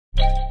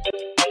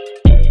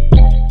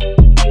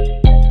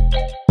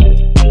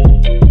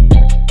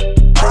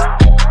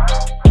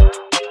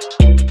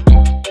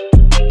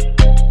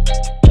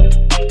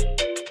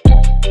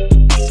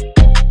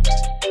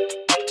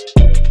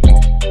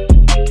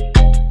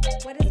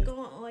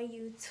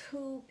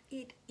YouTube,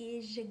 it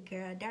is your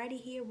girl Darty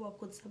here.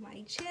 Welcome to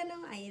my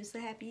channel. I am so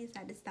happy you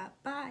decided to stop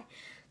by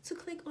to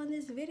click on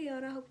this video,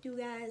 and I hope you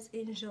guys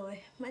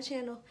enjoy my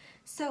channel.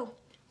 So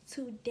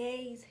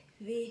today's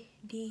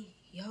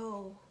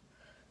video,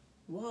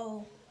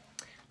 I'm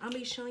gonna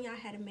be showing y'all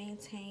how to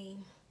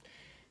maintain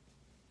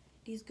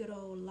these good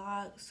old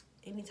locks,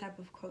 any type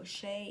of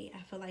crochet.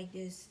 I feel like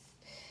this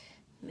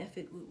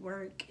method would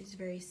work. It's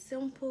very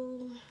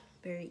simple,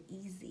 very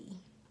easy.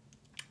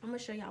 I'm gonna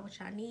show y'all what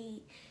y'all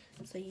need.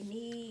 So you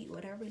need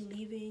whatever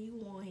leave-in you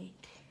want.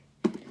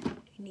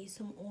 You need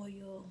some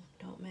oil,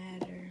 don't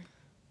matter.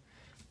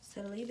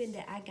 So the leave-in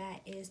that I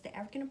got is the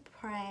African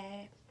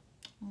Pride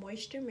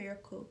Moisture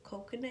Miracle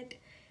Coconut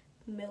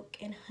Milk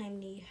and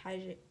Honey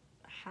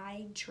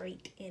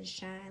Hydrate and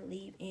Shine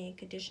Leave-In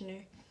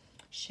Conditioner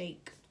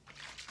Shake.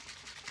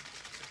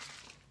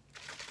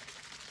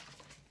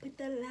 Put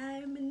the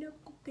lime in the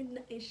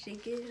coconut and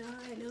shake it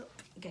all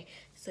up. Okay,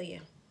 so yeah,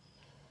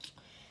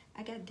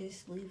 I got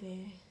this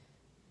leave-in.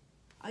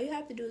 All you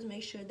have to do is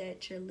make sure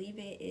that your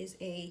leave-in is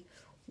a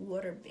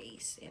water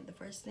base, and the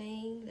first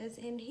thing that's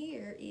in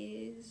here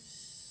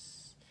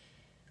is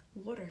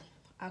water,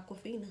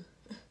 Aquafina.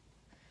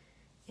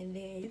 And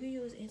then you can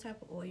use any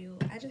type of oil.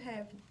 I just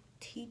have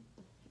tea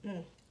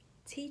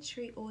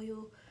tree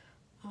oil.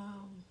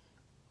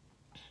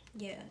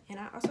 Yeah, and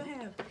I also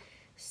have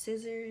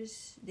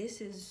scissors. This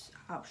is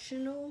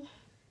optional.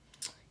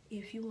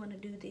 If you want to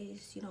do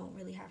this, you don't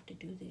really have to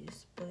do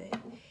this, but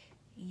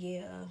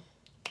yeah.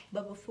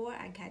 But before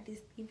I got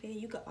this leave-in,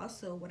 you could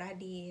also, what I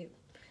did,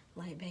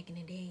 like back in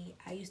the day,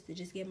 I used to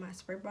just get my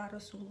spray bottle,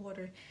 some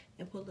water,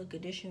 and put a little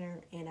conditioner,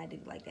 and I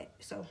did it like that.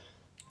 So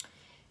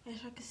as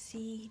y'all can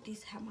see, this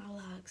is how my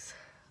locks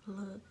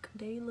look.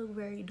 They look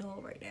very dull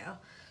right now.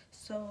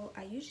 So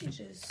I usually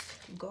just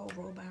go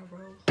row by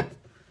row.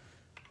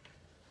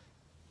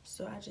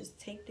 So I just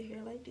take the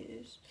hair like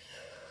this,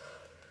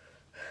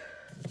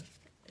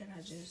 and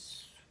I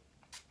just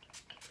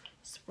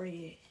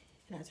spray it,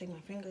 and I take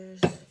my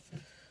fingers,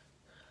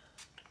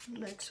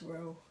 next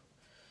row.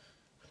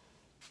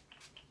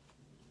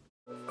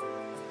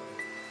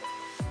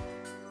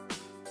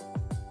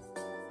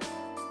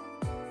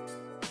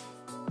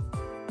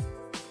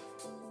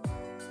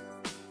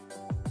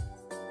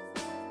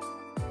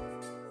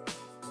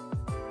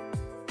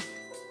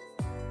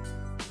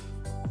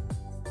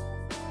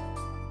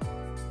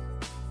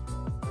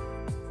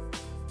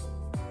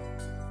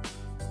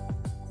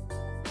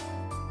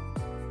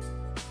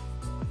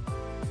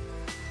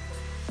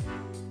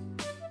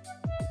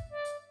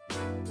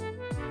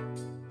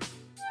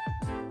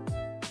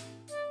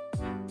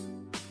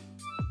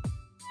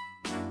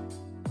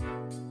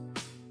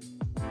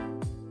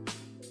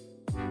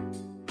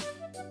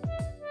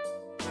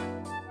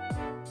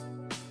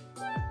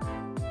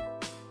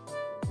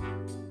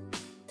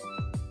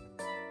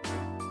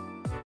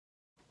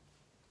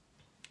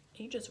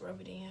 You just rub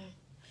it in.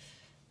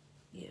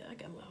 Yeah, I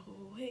got my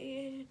whole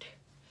head.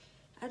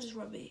 I just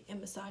rub it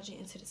and massage it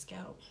into the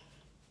scalp.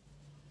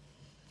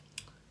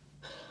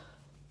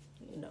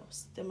 You know,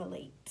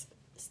 stimulate.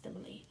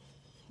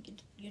 Get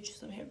you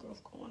some hair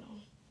growth going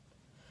on.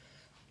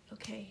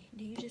 Okay,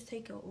 then you just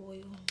take your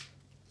oil,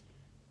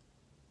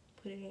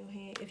 put it in your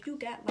hand. If you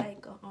got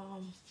like a,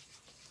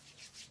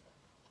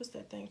 what's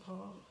that thing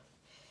called?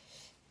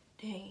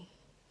 Dang,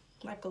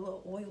 like a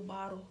little oil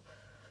bottle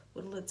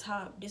with a little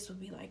top, this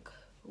would be like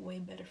way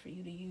better for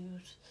you to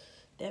use.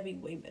 That'd be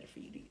way better for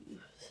you to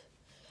use.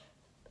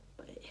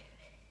 But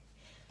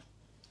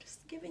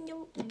just giving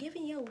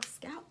your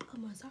scalp a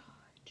massage.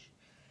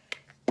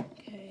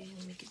 Okay,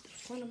 let me get the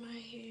front of my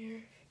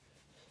hair.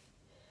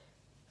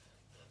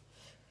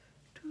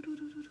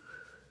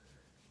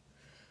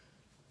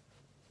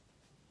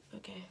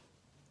 Okay.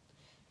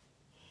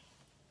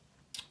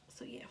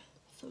 So yeah.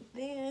 So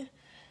then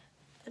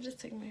I just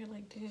take my hair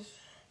like this.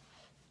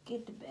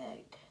 Get the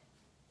back.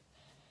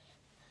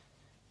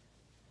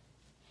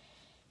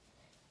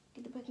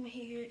 Get the back of my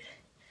hair,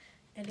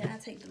 and then I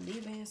take the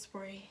leave-in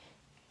spray.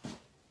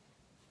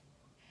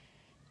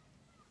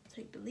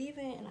 Take the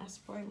leave-in and I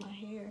spray my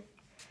hair.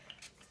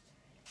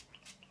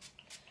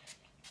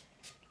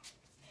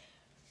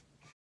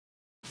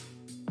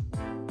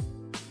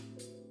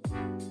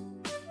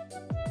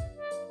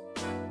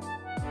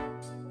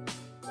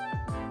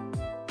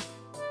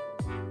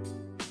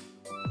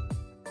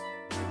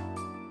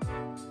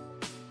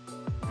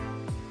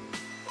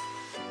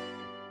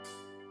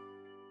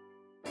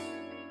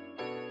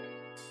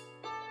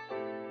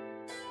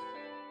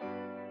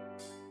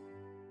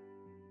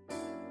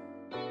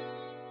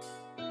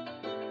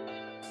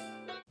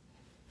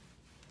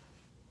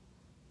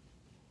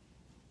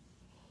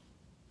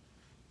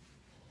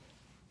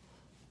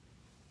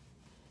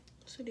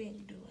 So then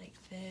you do like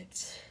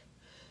that.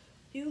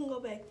 You can go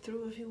back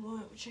through if you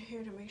want with your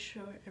hair to make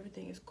sure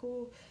everything is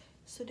cool.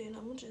 So then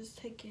I'm gonna just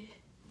take it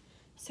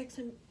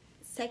section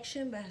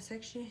by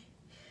section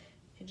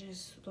and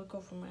just look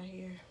over my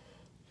hair.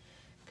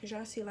 Cause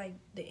y'all see like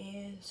the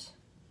ends,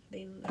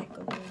 they like a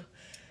little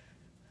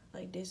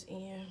like this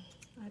end.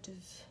 I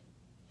just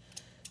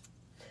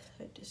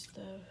cut this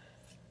stuff.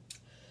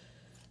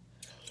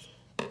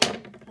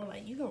 Or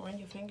like you can run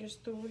your fingers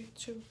through it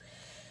too.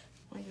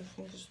 Run your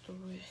fingers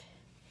through it.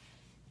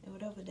 And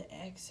whatever the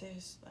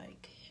excess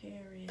like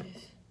hair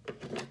is,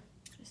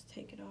 just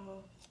take it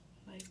off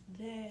like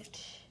that.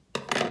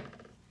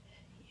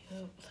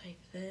 Yup, like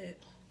that.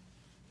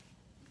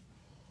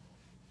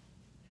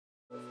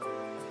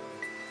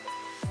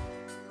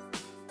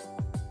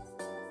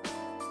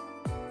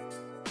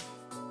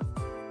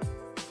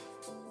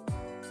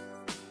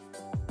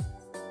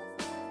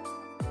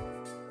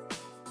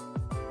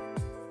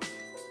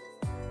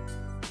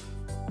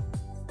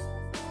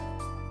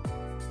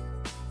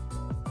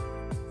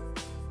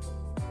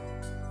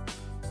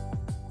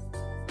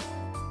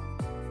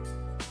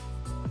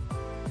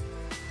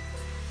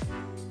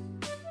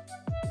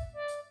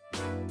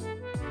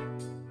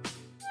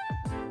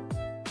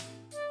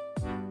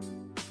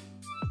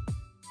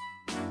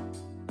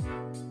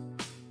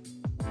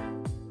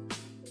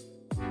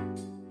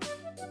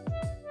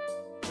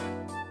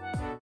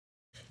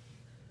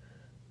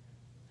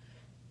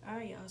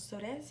 Alright, y'all, so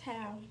that's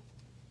how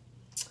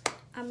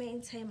I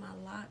maintain my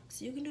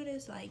locks. You can do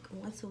this like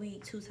once a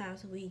week, 2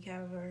 times a week,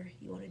 however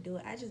you want to do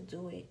it. I just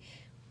do it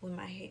when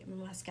my hair, when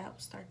my scalp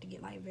start to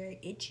get like very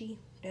itchy.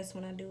 That's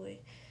when I do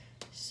it.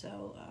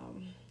 So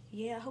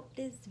yeah, I hope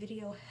this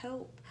video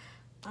helped.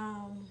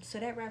 So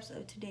that wraps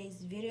up today's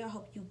video. I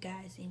hope you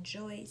guys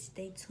enjoyed.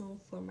 Stay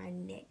tuned for my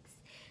next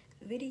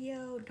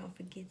video. Don't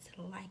forget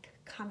to like,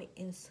 comment,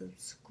 and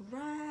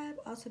subscribe.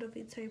 Also, don't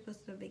forget to turn your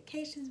post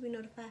notifications, be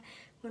notified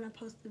when I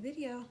post the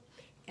video.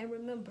 And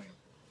remember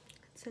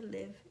to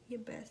live your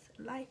best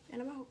life.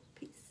 And I'm out.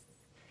 Peace.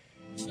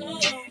 That's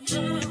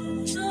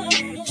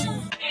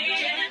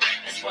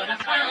what I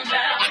found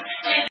out.